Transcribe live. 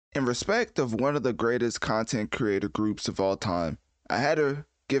In respect of one of the greatest content creator groups of all time, I had to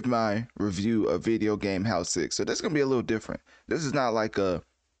give my review of Video Game House 6. So this is going to be a little different. This is not like I'm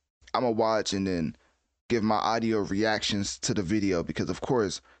going to watch and then give my audio reactions to the video, because of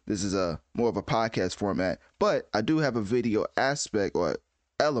course this is a more of a podcast format, but I do have a video aspect or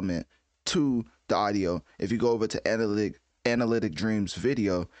element to the audio. If you go over to Analytic Dreamz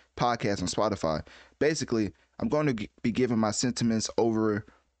video podcast on Spotify, basically I'm going to be giving my sentiments over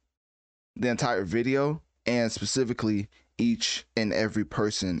the entire video, and specifically each and every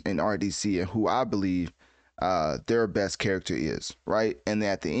person in RDC and who I believe their best character is, right? And then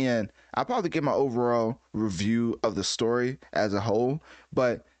at the end, I'll probably give my overall review of the story as a whole.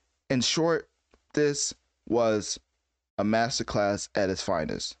 But in short, this was a masterclass at its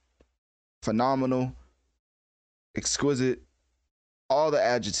finest. Phenomenal, exquisite, all the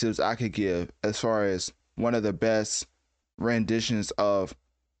adjectives I could give as far as one of the best renditions of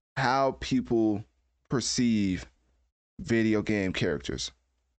how people perceive video game characters.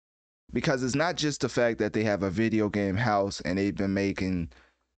 Because it's not just the fact that they have a video game house and they've been making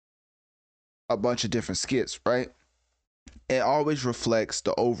a bunch of different skits, right? It always reflects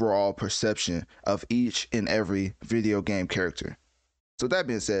the overall perception of each and every video game character. So that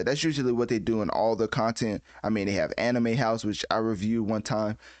being said, that's usually what they do in all the content. I mean, they have Anime House, which I reviewed one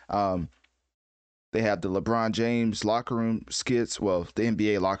time. They have the LeBron James locker room skits. Well, the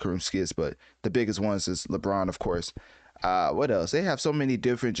NBA locker room skits, but the biggest ones is LeBron, of course. What else? They have so many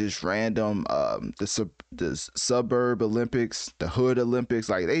different, just random, the suburb Olympics, the hood Olympics.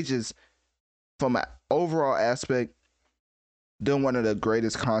 Like, they just, from an overall aspect, they're one of the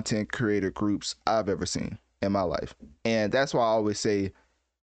greatest content creator groups I've ever seen in my life. And that's why I always say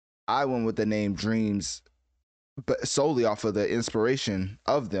I went with the name Dreamz, but solely off of the inspiration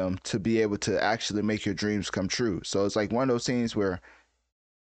of them to be able to actually make your dreams come true. So it's like one of those scenes where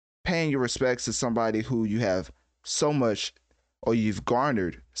paying your respects to somebody who you have so much, or you've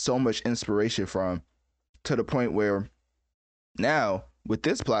garnered so much inspiration from, to the point where now with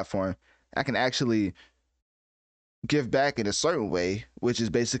this platform I can actually give back in a certain way, which is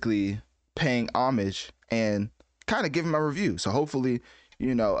basically paying homage and kind of giving my review. So hopefully,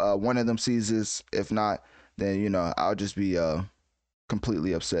 one of them sees this. If not, then I'll just be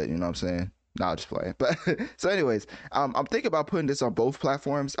completely upset. You know what I'm saying? Nah, just playing. But so, anyways, I'm thinking about putting this on both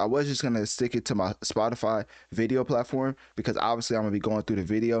platforms. I was just gonna stick it to my Spotify video platform because obviously I'm gonna be going through the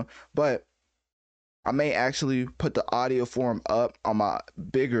video, but I may actually put the audio form up on my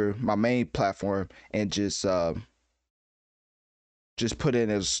main platform and just put it in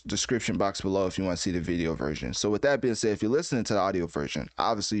a description box below if you want to see the video version. So with that being said, if you're listening to the audio version,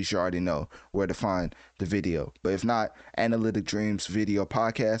 obviously you should already know where to find the video. But if not, Analytic Dreamz video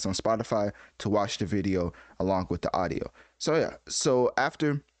podcast on Spotify to watch the video along with the audio. So yeah, so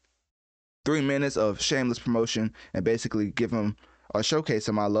after 3 minutes of shameless promotion and basically give them a showcase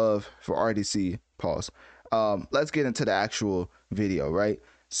of my love for RDC, pause. Let's get into the actual video, right?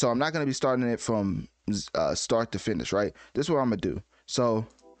 So I'm not going to be starting it from start to finish, right? This is what I'm going to do. So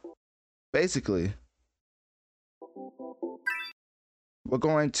basically, we're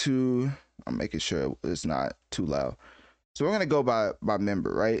going to, I'm making sure it's not too loud. So we're going to go by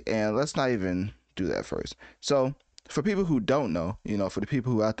member, right? And let's not even do that first. So for people who don't know, for the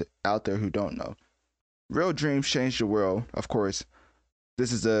people who out there who don't know, Real Dreams Changed the World. Of course,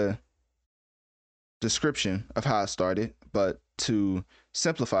 this is a description of how it started, but to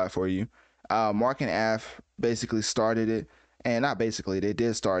simplify for you, Mark and Af basically started it, and not basically, they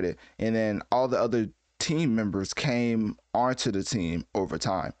did start it, and then all the other team members came onto the team over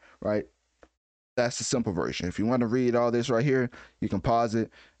time, right? That's the simple version. If you want to read all this right here, you can pause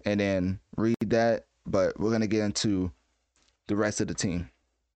it and then read that, but we're going to get into the rest of the team.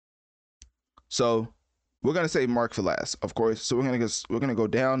 So we're gonna say Mark for last, of course. So we're gonna go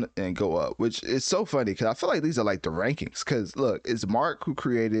down and go up, which is so funny because I feel like these are like the rankings. Because look, it's Mark who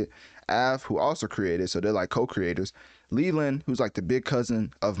created, Av who also created, so they're like co-creators. Leland, who's like the big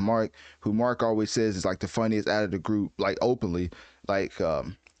cousin of Mark, who Mark always says is like the funniest out of the group, like openly. Like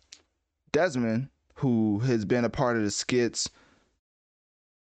Desmond, who has been a part of the skits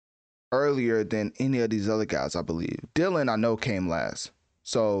earlier than any of these other guys, I believe. Dylan, I know, came last.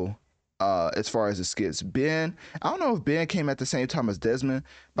 So as far as the skits, Ben, I don't know if Ben came at the same time as Desmond,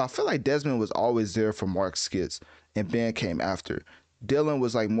 but I feel like Desmond was always there for Mark's skits and Ben came after. Dylan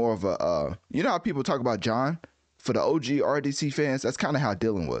was like more of a you know how people talk about John? For the OG RDC fans, that's kind of how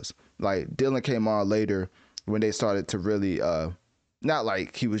Dylan was. Like, Dylan came on later when they started to really not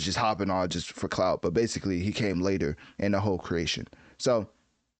like he was just hopping on just for clout, but basically he came later in the whole creation. So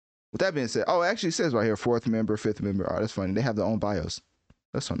with that being said, oh, it actually says right here, 4th member, 5th member. Oh, that's funny. They have their own bios.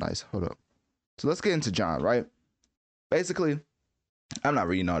 That's so nice. Hold up. So let's get into John, right? Basically, I'm not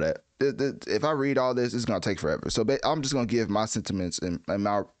reading all that. If I read all this, it's gonna take forever. So I'm just gonna give my sentiments and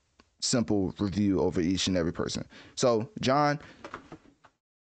my simple review over each and every person. So John,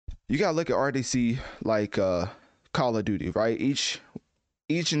 you gotta look at RDC like Call of Duty, right? Each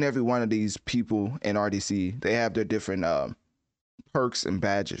and every one of these people in RDC, they have their different perks and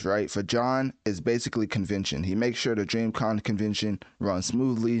badges, right? For John, it's basically convention. He makes sure the DreamCon convention runs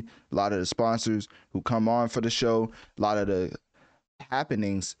smoothly. A lot of the sponsors who come on for the show, a lot of the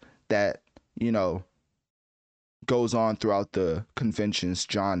happenings that, you know, goes on throughout the conventions,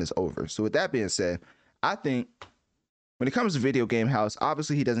 John is over. So with that being said, I think when it comes to Video Game House,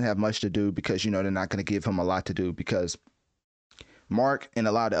 obviously he doesn't have much to do because, you know, they're not going to give him a lot to do because Mark and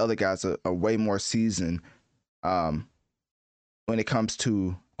a lot of the other guys are way more seasoned when it comes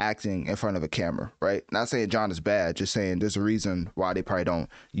to acting in front of a camera, right? Not saying John is bad, just saying there's a reason why they probably don't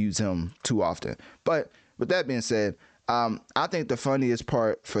use him too often. But with that being said, I think the funniest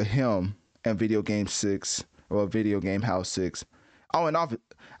part for him in Video Game 6 or Video Game House 6, oh, and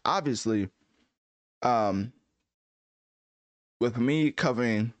obviously, with me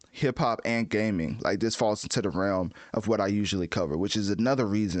covering hip hop and gaming, like this falls into the realm of what I usually cover, which is another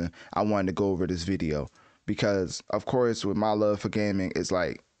reason I wanted to go over this video. Because of course, with my love for gaming, it's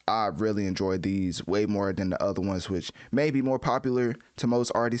like I really enjoy these way more than the other ones, which may be more popular to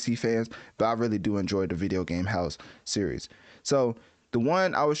most RDC fans, but I really do enjoy the Video Game House series. So the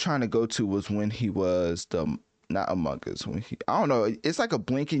one I was trying to go to was when he was not Among Us, when I don't know, it's like a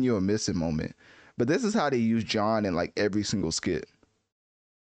blinking you're missing moment. But this is how they use John in like every single skit.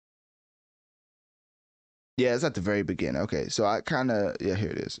 Yeah, it's at the very beginning. Okay, so I kind of, yeah, here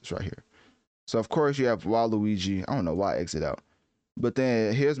it is. It's right here. So of course you have Waluigi. I don't know why I exit out. But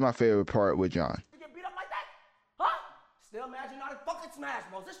then here's my favorite part with John. You get beat up like that? Huh? Still mad you not in fucking Smash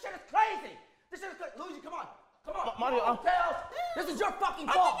Bros. This shit is crazy. This shit is crazy. Luigi, come on. Come on. Mario, Tails, this is your fucking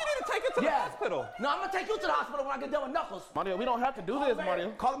fault. I think you need to take it to the hospital. No, I'm gonna take you to the hospital when I get done with Knuckles. Mario, we don't have to do this,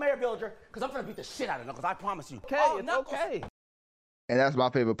 Mario. Call the mayor villager, because I'm gonna beat the shit out of Knuckles, I promise you. Okay, it's Knuckles. okay. And that's my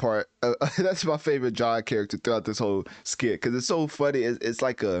favorite part. That's my favorite John character throughout this whole skit because it's so funny. It's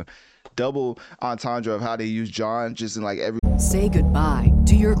like a double entendre of how they use John just in like every. Say goodbye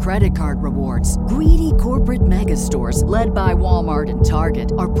to your credit card rewards. Greedy corporate mega stores, led by Walmart and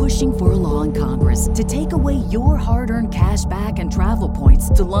Target, are pushing for a law in Congress to take away your hard-earned cash back and travel points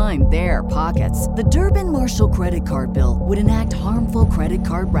to line their pockets. The Durbin-Marshall credit card bill would enact harmful credit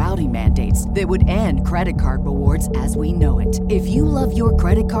card routing mandates that would end credit card rewards as we know it. If you love your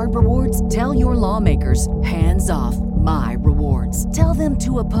credit card rewards, tell your lawmakers, hands off my rewards. Tell them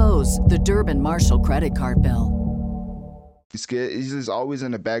to oppose the Durbin-Marshall credit card bill. He's just always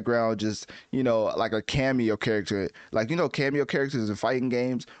in the background, just, you know, like a cameo character. Like, you know, cameo characters in fighting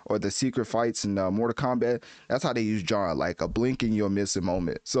games or the secret fights in Mortal Kombat. That's how they use John, like a blink and you'll miss a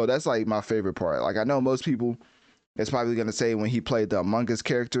moment. So that's like my favorite part. Like, I know most people, it's probably going to say when he played the Among Us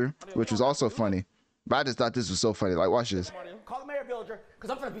character, which was also funny. But I just thought this was so funny. Like, watch this. Call the mayor villager, because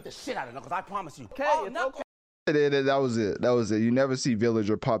I'm gonna beat the shit out of Knuckles, I promise you. Okay, it's okay. And that was it. That was it. You never see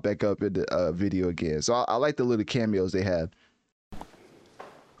Villager pop back up in the video again. So I like the little cameos they have.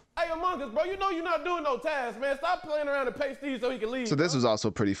 Hey, Among Us, bro, you know you're not doing no tasks, man. Stop playing around and pay Steve so he can leave. So this was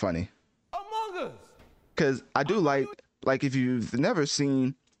also pretty funny. Among Us. Because I do like if you've never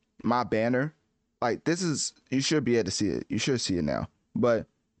seen my banner, like this is, you should be able to see it. You should see it now. But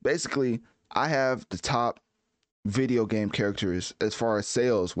basically, I have the top video game characters as far as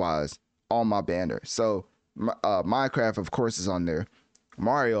sales wise on my banner. So Minecraft, of course, is on there.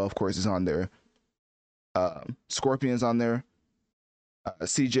 Mario, of course, is on there. Scorpion's on there.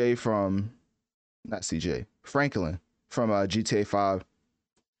 CJ from, not CJ, Franklin from GTA 5.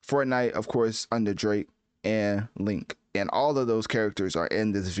 Fortnite, of course, under Drake, and Link. And all of those characters are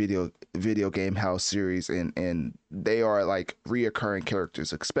in this video game house series, and they are like reoccurring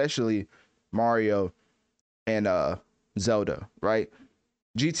characters, especially Mario and Zelda, right?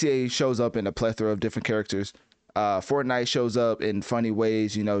 GTA shows up in a plethora of different characters. Fortnite shows up in funny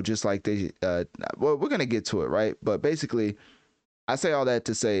ways, you know, just like they well, we're gonna get to it, right? But basically, I say all that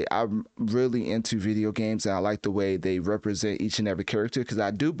to say I'm really into video games, and I like the way they represent each and every character, because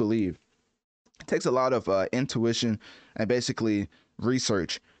I do believe it takes a lot of intuition and basically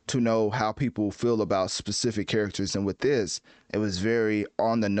research to know how people feel about specific characters. And with this, it was very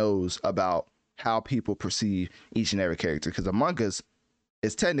on the nose about how people perceive each and every character, because Among Us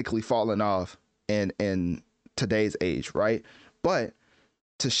is technically falling off in today's age, right? But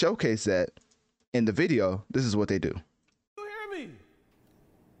to showcase that in the video, this is what they do. You hear me?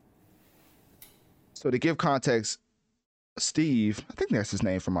 So to give context, Steve, I think that's his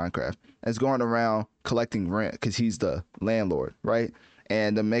name from Minecraft, is going around collecting rent because he's the landlord, right?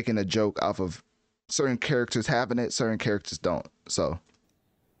 And they're making a joke off of certain characters having it, certain characters don't. So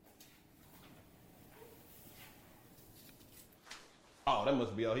Oh, that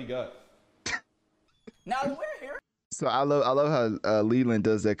must be all he got. Now that we're here. so I love how Leland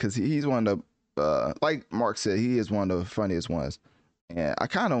does that because he's one of the like Mark said, he is one of the funniest ones. And I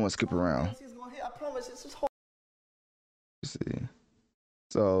kind of want to skip around. He's gonna hit. I promise. It's just whole. Let's see.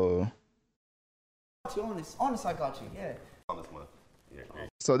 So Honest, I got you. Yeah.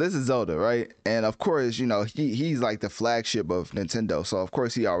 So this is Zelda, right? And of course, you know, he's like the flagship of Nintendo. So of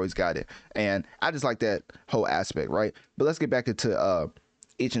course he always got it. And I just like that whole aspect, right? But let's get back into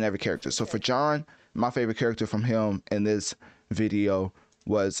each and every character. So for John, my favorite character from him in this video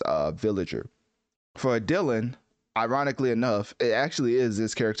was Villager. For Dylan, ironically enough, it actually is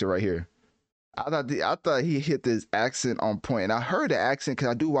this character right here. I thought he hit this accent on point. And I heard the accent because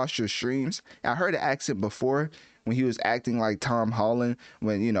I do watch your streams. I heard the accent before when he was acting like Tom Holland,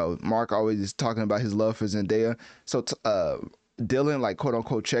 when, you know, Mark always is talking about his love for Zendaya. So Dylan, like, quote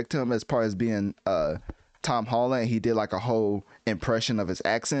unquote, checked him as far as being Tom Holland. He did like a whole impression of his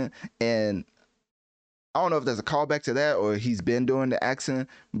accent. And I don't know if there's a callback to that or he's been doing the accent,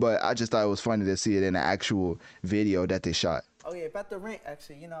 but I just thought it was funny to see it in the actual video that they shot. Oh yeah, about the rent.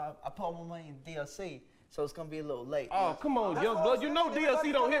 Actually, you know, I put my money in DLC, so it's gonna be a little late. Oh, come on, young blood. You know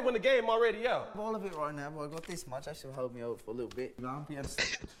DLC don't hit when the game already out. All of it right now, boy. Got this much. I should hold me over for a little bit. You know, I'm being.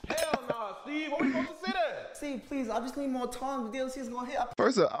 Hell nah, Steve. What we supposed to say that? Steve, please. I just need more time. The DLC is gonna hit.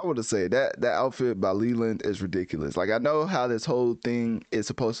 First, I want to say that outfit by Leland is ridiculous. Like, I know how this whole thing is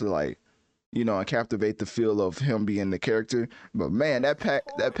supposed to, like, you know, and captivate the feel of him being the character, but man, that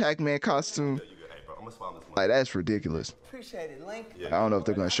Pac-Man costume, like, that's ridiculous. Appreciate it, Link. I don't know if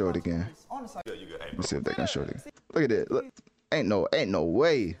they're gonna show it again. Let me see if they're gonna show it again. Look at it. Look, ain't no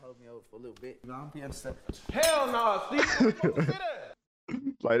way. Hold me over for a little bit. You know, I'm being. Hell nah, Steve. What we supposed to say that?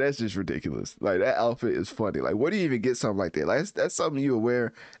 Like, that's just ridiculous. Like, that outfit is funny. Like, where do you even get something like that? Like, that's something you would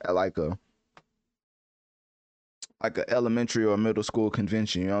wear at like a elementary or middle school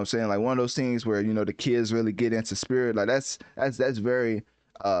convention. You know what I'm saying? Like, one of those things where, you know, the kids really get into spirit. Like, that's very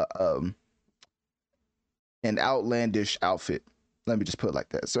an outlandish outfit. Let me just put it like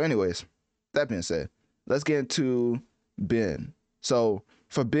that. So anyways, that being said, let's get into Ben. So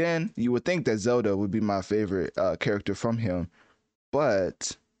for Ben, you would think that Zelda would be my favorite character from him,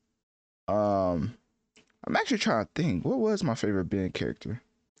 but I'm actually trying to think, what was my favorite Ben character?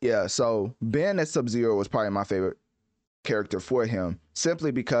 Yeah, so Ben as Sub-Zero was probably my favorite character for him, simply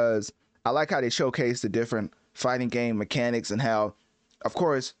because I like how they showcase the different fighting game mechanics and how, of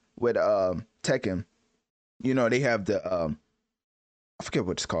course, with Tekken, you know, they have the I forget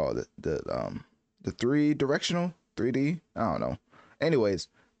what it's called, the 3D, I don't know. Anyways,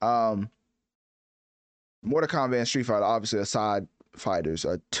 Mortal Kombat and Street Fighter obviously are side fighters,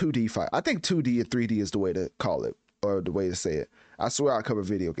 2D fight. I think 2D and 3D is the way to call it, or the way to say it. I swear I cover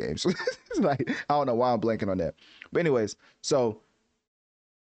video games. It's like, I don't know why I'm blanking on that. But anyways, so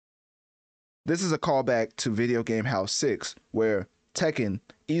this is a callback to Video Game House 6, where Tekken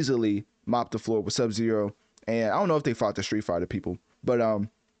easily mopped the floor with Sub-Zero. And I don't know if they fought the Street Fighter people, but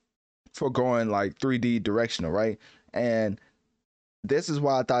for going like 3D directional, right? And this is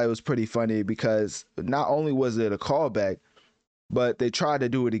why I thought it was pretty funny, because not only was it a callback, but they tried to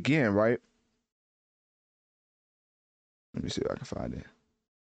do it again, right? Let me see if I can find it.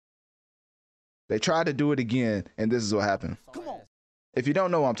 They tried to do it again, and this is what happened. Come on. If you don't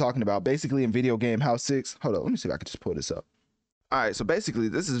know what I'm talking about, basically in Video Game House 6, hold on, let me see if I can just pull this up. All right, so basically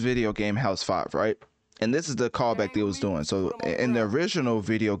this is Video Game House 5, right? And this is the callback they was doing. So in the original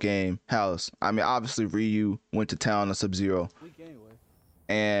Video Game House, I mean, obviously Ryu went to town on Sub-Zero,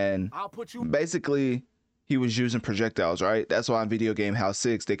 and basically he was using projectiles, right? That's why in Video Game House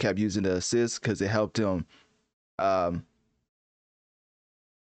 6 they kept using the assist, because it helped him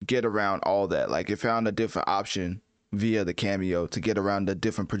get around all that. Like, it found a different option via the cameo to get around the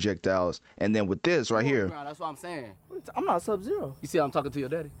different projectiles. And then with this right here, That's what I'm saying. I'm not Sub-Zero. You see, I'm talking to your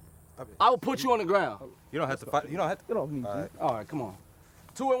daddy. I will put you on the ground. You don't have to fight. You don't have to. Get off me, All right, come on.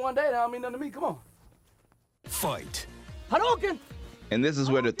 2 in 1 day, that don't mean nothing to me. Come on. Fight. Hadouken! and this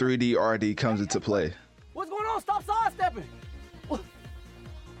is where the 3D RD comes into play. What's going on? Stop sidestepping.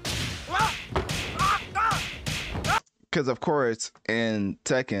 Because of course in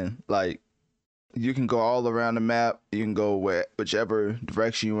Tekken, like, you can go all around the map, you can go whichever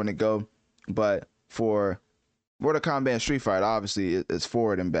direction you want to go, but for Mortal Kombat and Street Fighter, obviously it's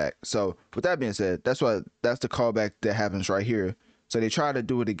forward and back. So with that being said, that's the callback that happens right here. So they try to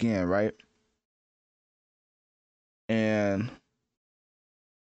do it again, right? And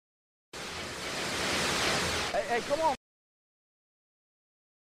Hey, come on.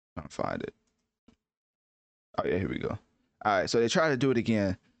 I'll find it. Oh yeah, here we go. All right, so they try to do it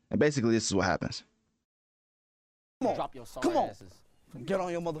again, and basically this is what happens. Come on. Drop your sorry Come on. asses. Get on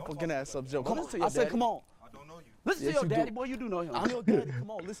your motherfucking ass up, Joe. Come Come on. on. I I said, said, come on. I don't know you. Listen Yes, to your you daddy, do. boy. You do know him. I'm your daddy.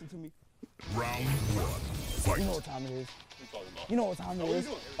 Come on, listen to me. Round one. You know what time it is. You know what time it is.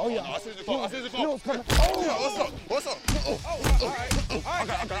 Oh, yeah. I see the phone. I see the phone. You know what's coming. What's up? I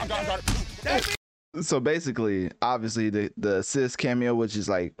got it. So basically, obviously the assist cameo, which is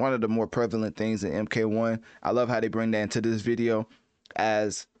like one of the more prevalent things in MK1. I love how they bring that into this video,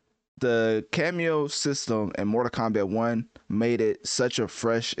 as the cameo system in Mortal Kombat 1 made it such a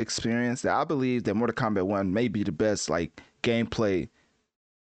fresh experience that I believe that Mortal Kombat 1 may be the best like gameplay.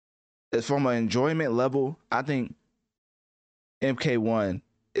 As from an enjoyment level, I think MK1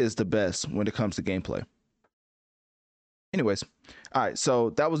 is the best when it comes to gameplay. Anyways, all right,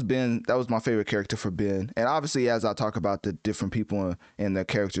 so that was Ben. That was my favorite character for Ben. And obviously, as I talk about the different people and their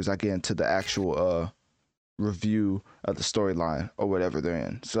characters, I get into the actual review of the storyline or whatever they're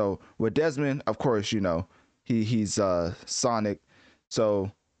in. So with Desmond, of course, you know, he's Sonic.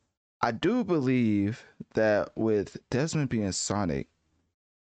 So I do believe that with Desmond being Sonic,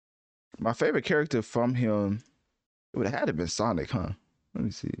 my favorite character from him, it would have had to been Sonic, huh? Let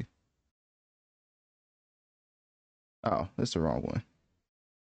me see. Oh, that's the wrong one.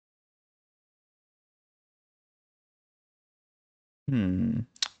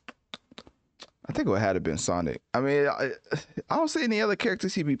 I think it would have had to been Sonic. I mean, I don't see any other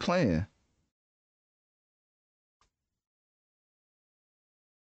characters he'd be playing.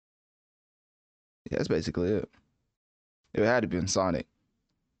 Yeah, that's basically it. It had to been Sonic.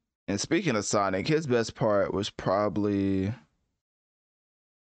 And speaking of Sonic, his best part was probably...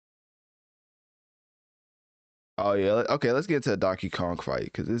 Oh yeah, okay, let's get to a Donkey Kong fight,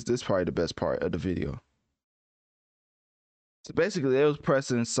 because this is probably the best part of the video. So basically, they was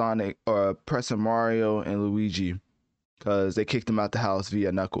pressing Sonic, or pressing Mario and Luigi, because they kicked him out the house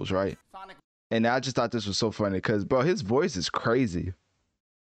via Knuckles, right? Sonic. And I just thought this was so funny, because, bro, his voice is crazy.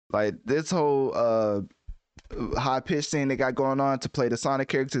 Like, this whole high-pitched thing they got going on to play the Sonic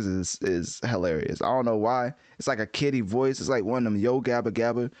characters is hilarious. I don't know why. It's like a kiddie voice. It's like one of them Yo Gabba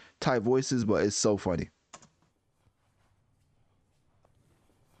Gabba type voices, but it's so funny.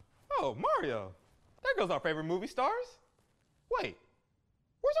 Oh, Mario. There goes our favorite movie stars. Wait,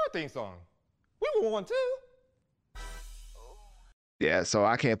 where's our theme song? We were one too. Yeah, so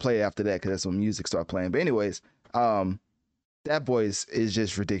I can't play it after that because that's when music start playing. But anyways, that voice is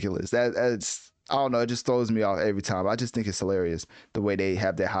just ridiculous. That's I don't know, it just throws me off every time. I just think it's hilarious the way they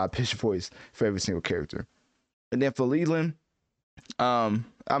have that high pitched voice for every single character. And then for Leland, I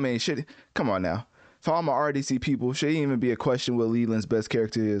mean, come on now. For all my RDC people, shouldn't even be a question what Leland's best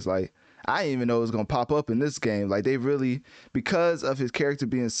character is. Like, I didn't even know it was gonna pop up in this game. Like, they really, because of his character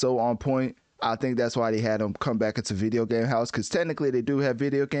being so on point, I think that's why they had him come back into Video Game House, because technically they do have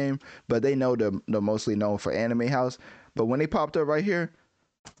video game, but they know they're mostly known for Anime House. But when they popped up right here,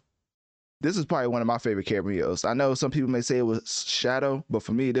 this is probably one of my favorite cameos. I know some people may say it was Shadow, but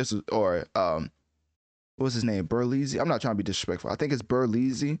for me, this is, or what's his name, Burleezy? I'm not trying to be disrespectful. I think it's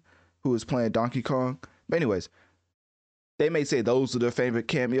Burleezy who is playing Donkey Kong. But anyways, they may say those are their favorite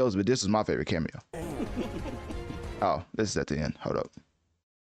cameos, but this is my favorite cameo. Oh, this is at the end. Hold up.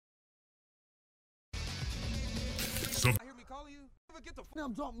 I hear me calling you. Get the Now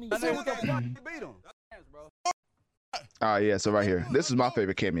drop me. Say what the fuck? You beat him. Bro. Oh yeah, so right here. This is my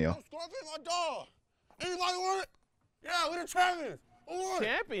favorite cameo. Stop hitting my dog. Anybody want it? Yeah, we're the champions. Who want it?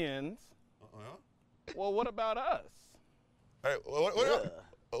 Champions? Well, what about us? Hey,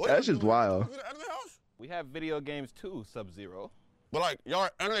 what That's just wild. We have video games too, Sub-Zero. But like, y'all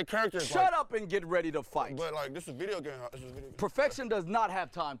are anime characters. Shut up and get ready to fight. But like, this is video game. This is video game. Perfection does not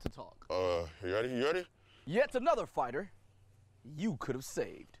have time to talk. You ready? You ready? Yet another fighter you could have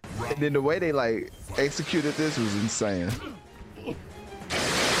saved. And then the way they like executed this was insane.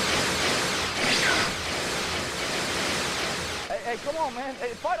 Hey, come on, man. Hey,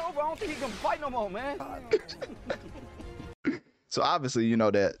 fight over. I don't think he can fight no more, man. So obviously, you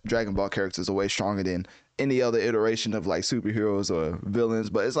know that Dragon Ball characters are way stronger than any other iteration of like superheroes or villains.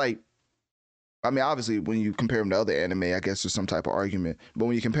 But it's like, I mean, obviously, when you compare them to other anime, I guess there's some type of argument. But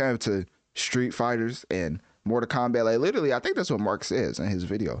when you compare them to Street Fighters and Mortal Kombat, like literally, I think that's what Mark says in his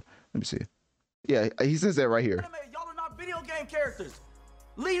video. Let me see. Yeah, he says that right here. Y'all are not video game characters.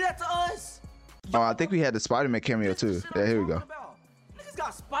 Leave that to us. Oh, I think we had the Spider-Man cameo too. Yeah, here we go. Niggas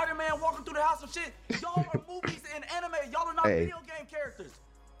got Spider-Man walking through the house and shit. Y'all are movies and anime. Y'all are not Hey. video game characters.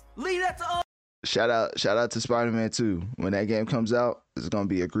 Leave that to us. Shout out to Spider-Man 2. When that game comes out, it's gonna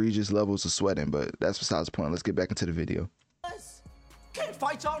be egregious levels of sweating, but that's besides the point. Let's get back into the video. Can't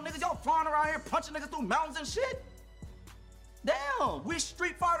fight y'all niggas. Y'all flying around here punching niggas through mountains and shit. Damn, we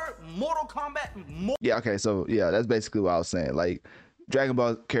Street Fighter, Mortal Kombat, Yeah, okay, so yeah, that's basically what I was saying. Like, Dragon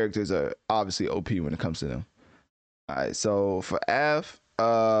Ball characters are obviously OP when it comes to them. All right, so for Av,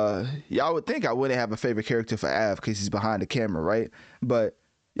 y'all would think I wouldn't have a favorite character for Av because he's behind the camera, right? But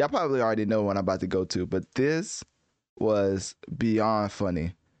y'all probably already know what I'm about to go to. But this was beyond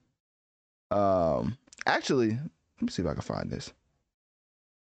funny. Actually, let me see if I can find this.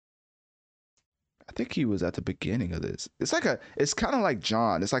 I think he was at the beginning of this. It's kind of like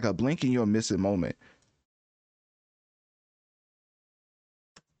John. It's like a blink and you'll miss it moment.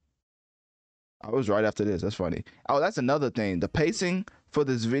 I was right after this. That's funny. Oh, that's another thing. The pacing for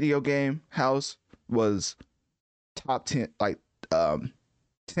this video game house was top 10, like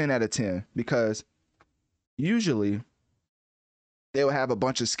 10 out of 10, because usually they will have a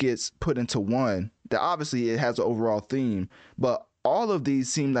bunch of skits put into one that obviously it has an overall theme, but all of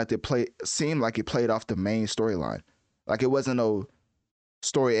these seemed like it played off the main storyline. Like, it wasn't no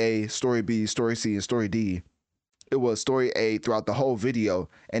story A, story B, story C, and story D. It was story A throughout the whole video,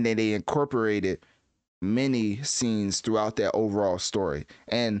 and then they incorporated many scenes throughout that overall story.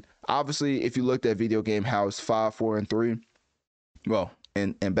 And obviously, if you looked at Video Game House 5, 4, and 3, well,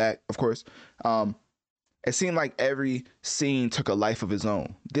 and back, of course, it seemed like every scene took a life of its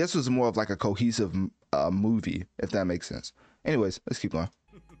own. This was more of like a cohesive movie, if that makes sense. Anyways, let's keep going.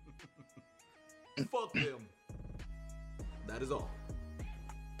 Fuck them. That is all.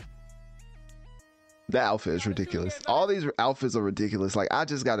 The outfit is ridiculous. All these outfits are ridiculous. Like, I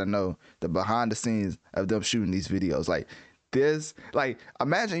just gotta know the behind the scenes of them shooting these videos. Like, this, like,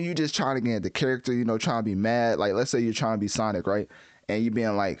 imagine you just trying to get the character, you know, trying to be mad. Like, let's say you're trying to be Sonic, right? And you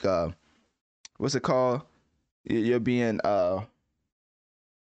being like, what's it called? You're being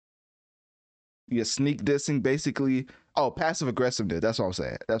you're sneak dissing, basically. Oh, passive aggressiveness. That's what I'm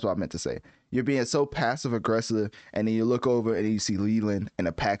saying. That's what I meant to say. You're being so passive aggressive, and then you look over and you see Leland in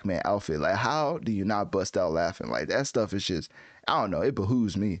a Pac-Man outfit. Like, how do you not bust out laughing? Like, that stuff is just, I don't know. It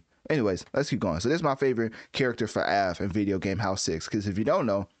behooves me. Anyways, let's keep going. So this is my favorite character for Av in Video Game House 6. Because if you don't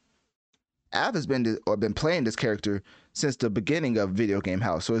know, Av has been playing this character since the beginning of Video Game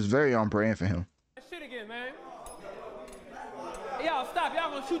House. So it's very on brand for him. Shit again, man. Hey, y'all stop.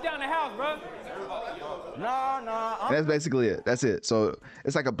 Y'all gonna shoot down the house, bro. Nah. And that's basically it. That's it. So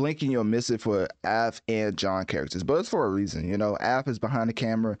it's like a blink and you'll miss it for Av and John characters, but it's for a reason. You know, Av is behind the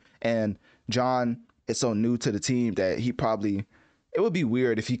camera, and John is so new to the team that it would be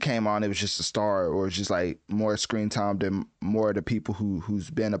weird if he came on, it was just a star, or just like more screen time than more of the people who's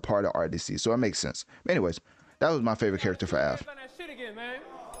been a part of RDC. So it makes sense. Anyways, that was my favorite character for Av.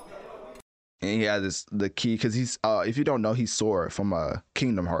 And he has the key, because he's if you don't know, he's Sora from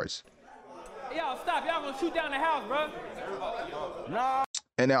Kingdom Hearts. Y'all stop. Y'all gonna shoot down the house, bro. Nah.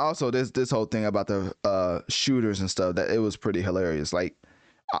 And then also this whole thing about the shooters and stuff, that it was pretty hilarious. Like,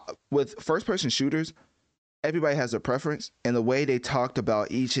 with first person shooters, everybody has a preference, and the way they talked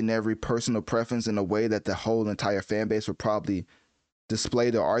about each and every personal preference in a way that the whole entire fan base would probably display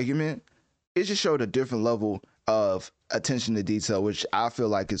their argument, it just showed a different level of attention to detail, which I feel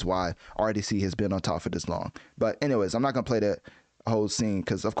like is why RDC has been on top for this long. But anyways, I'm not gonna play that whole scene,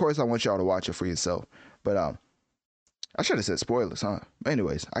 because of course I want y'all to watch it for yourself. But I should have said spoilers, huh?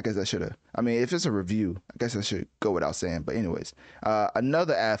 Anyways, I guess I should have. I mean, if it's a review, I guess I should go without saying. But anyways,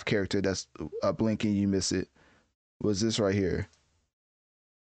 another Av character that's blinking you miss it was this right here.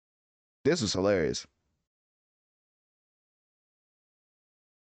 This was hilarious.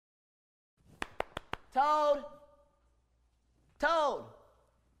 Toad.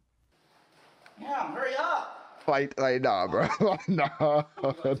 Damn, hurry up. Like nah, bro. No.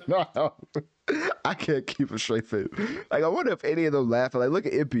 I can't keep a straight face. Like, I wonder if any of them laughing. Like, look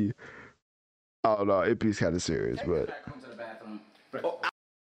at Ippy. Oh no, Ippy's kind of serious, but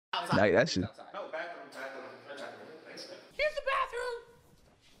like, that shit. Here's the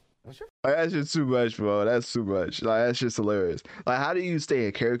bathroom. Like, that's just too much, bro. That's too much. Like, that's just hilarious. Like, how do you stay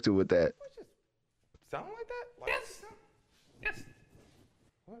in character with that? Sound like that? Like, Yes.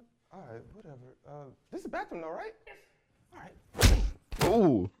 What? All right, whatever. This is the bathroom, though, right? Yes. All right.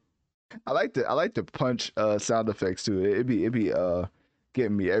 Ooh, I like the punch sound effects too. It'd be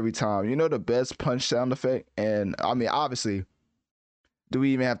getting me every time. You know the best punch sound effect, and I mean, obviously, do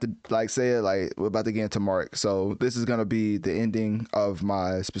we even have to like say it? Like, we're about to get into Mark, so this is gonna be the ending of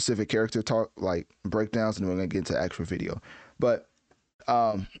my specific character talk, like breakdowns, and then we're gonna get into actual video. But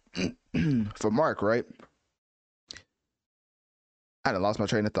for Mark, right? I done lost my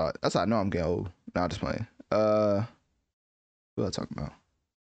train of thought. That's how I know I'm getting old. Nah, I'm just playing. What am I talking about?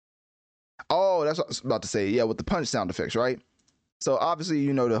 Oh, that's what I was about to say. Yeah, with the punch sound effects, right? So obviously,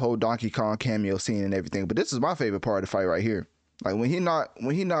 you know, the whole Donkey Kong cameo scene and everything, but this is my favorite part of the fight right here. Like when he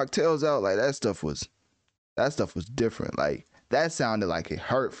knocked Tails out, like that stuff was different. Like that sounded like it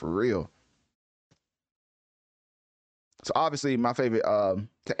hurt for real. So obviously, my favorite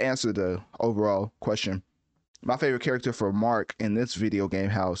to answer the overall question, my favorite character for Mark in this video game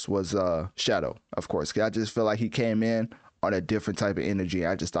house was Shadow, of course. 'Cause I just feel like he came in on a different type of energy.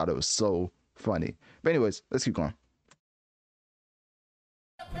 I just thought it was so funny. But anyways, let's keep going.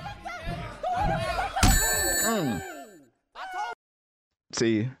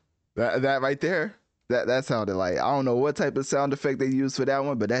 See, that right there, that sounded like, I don't know what type of sound effect they used for that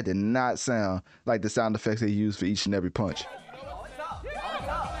one, but that did not sound like the sound effects they used for each and every punch.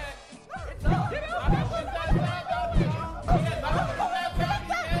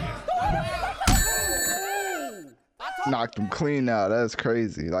 Knocked him clean out. That's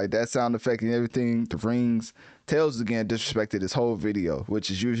crazy. Like that sound effect and everything, the rings. Tails again disrespected this whole video,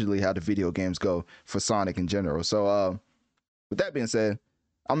 which is usually how the video games go for Sonic in general. So with that being said,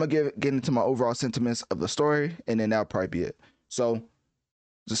 I'm gonna get into my overall sentiments of the story, and then that'll probably be it. So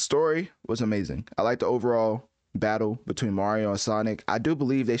the story was amazing. I like the overall battle between Mario and Sonic. I do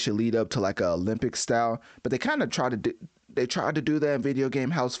believe they should lead up to like a Olympic style, but they kind of tried to do that in Video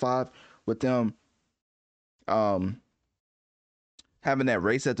Game House 5 with them having that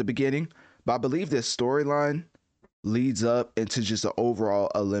race at the beginning. But I believe this storyline leads up into just the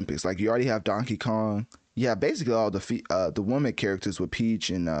overall Olympics. Like you already have Donkey Kong. Yeah, basically all the women characters with Peach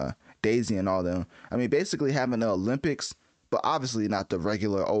and Daisy and all them. I mean, basically having the Olympics, but obviously not the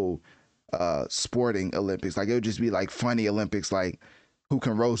regular old sporting Olympics. Like it would just be like funny Olympics, like who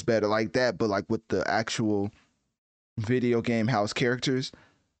can roast better, like that, but like with the actual video game house characters.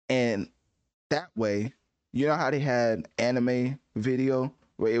 And that way, you know how they had anime video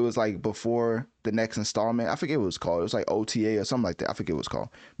where it was like before the next installment? I forget what it was called. It was like OTA or something like that. I forget what it was called.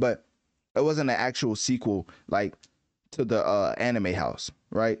 But it wasn't an actual sequel like to the anime house,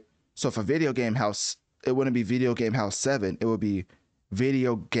 right? So for Video Game House, it wouldn't be Video Game House 7. It would be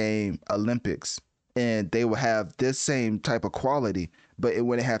Video Game Olympics. And they would have this same type of quality, but it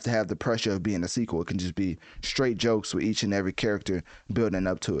wouldn't have to have the pressure of being a sequel. It can just be straight jokes with each and every character building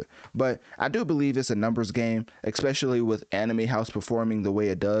up to it. But I do believe it's a numbers game, especially with Anime House performing the way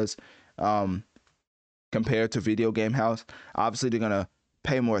it does compared to Video Game House. Obviously, they're going to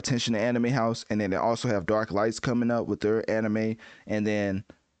pay more attention to Anime House, and then they also have Dark Lights coming up with their anime, and then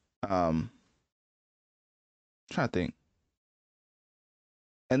I'm trying to think.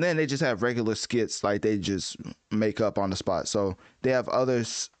 And then they just have regular skits, like they just make up on the spot. So they have other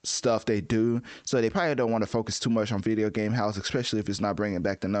stuff they do. So they probably don't want to focus too much on Video Game House, especially if it's not bringing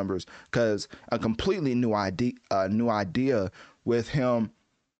back the numbers. Because a completely new idea with him,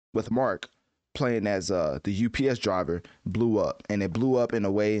 with Mark playing as the UPS driver, blew up. And it blew up in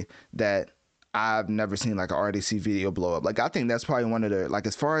a way that I've never seen like an RDC video blow up. Like I think that's probably one of the, like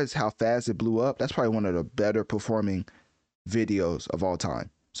as far as how fast it blew up, that's probably one of the better performing videos of all time.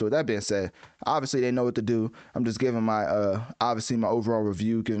 So with that being said, obviously they know what to do. I'm just giving my obviously my overall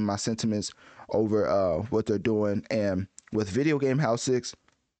review, giving my sentiments over what they're doing. And with Video Game House 6,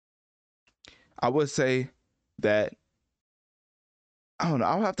 I would say that I don't know,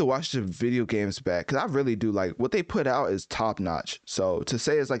 I'll have to watch the video games back because I really do like what they put out is top notch. So to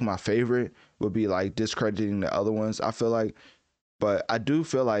say it's like my favorite would be like discrediting the other ones, I feel like. But I do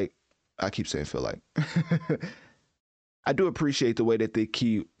feel like, I keep saying feel like I do appreciate the way that they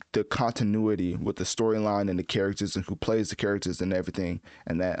keep the continuity with the storyline and the characters and who plays the characters and everything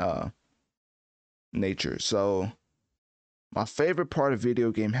and that nature. So my favorite part of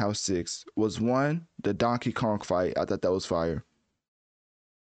Video Game House 6 was 1, the Donkey Kong fight. I thought that was fire.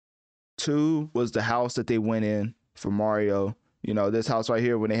 2 was the house that they went in for Mario. You know, this house right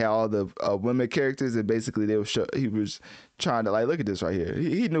here when they had all the women characters, and basically they were he was trying to like, look at this right here.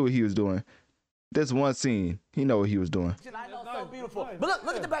 He knew what he was doing. This one scene, he know what he was doing. I know, so beautiful. But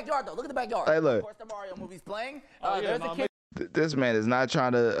look at the backyard though. Look at the backyard. Hey, look. Of course, the Mario movie's playing. There's a kid. This man is not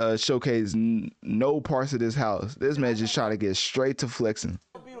trying to showcase no parts of this house. This man just trying to get straight to flexing.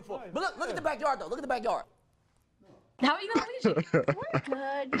 Beautiful. But look at the backyard though. Look at the backyard. How are you gonna reach it? We're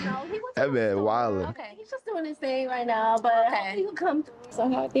good, you know. He went to That the man store. wildin'. Okay, he's just doing his thing right now, but hopefully he'll come through. So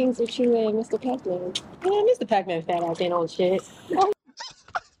how are things with you and Mr. Pac-Man? Yeah, Mr. Pac-Man fat out there on shit.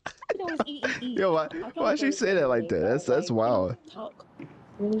 Yo, why she say that like that? That's wild. Talk.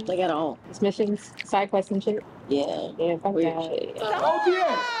 Like at all. It's missions, side quests and shit. Yeah. Yeah, fuck that.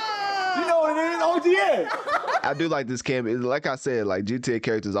 You know what it is? OGN. I do like this cameo. Like I said, like GTA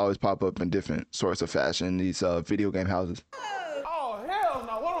characters always pop up in different sorts of fashion in these video game houses. Oh, hell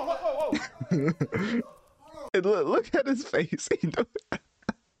no. Whoa. And look at his face.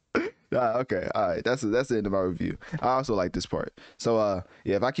 Okay, all right. That's the end of my review. I also like this part. So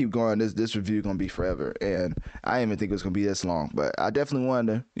yeah, if I keep going, this review gonna be forever, and I didn't even think it was gonna be this long. But I definitely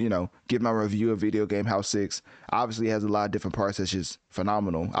wanted to give my review of Video Game House 6. Obviously, it has a lot of different parts that's just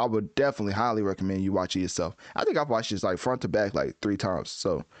phenomenal. I would definitely highly recommend you watch it yourself. I think I've watched this like front to back like 3 times.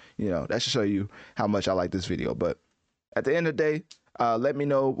 So that should show you how much I like this video. But at the end of the day, let me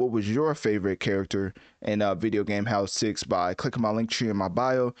know what was your favorite character in Video Game House 6 by clicking my link tree in my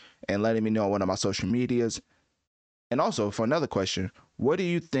bio and letting me know on one of my social medias. And also, for another question, what do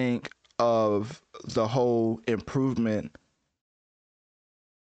you think of the whole improvement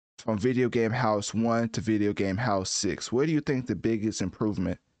from Video Game House 1 to Video Game House 6? Where do you think the biggest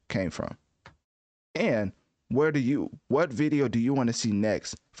improvement came from? And what video do you want to see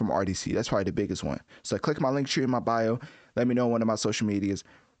next from RDC? That's probably the biggest one. So click my link tree in my bio. Let me know on one of my social medias.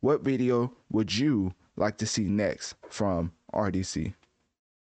 What video would you like to see next from RDC?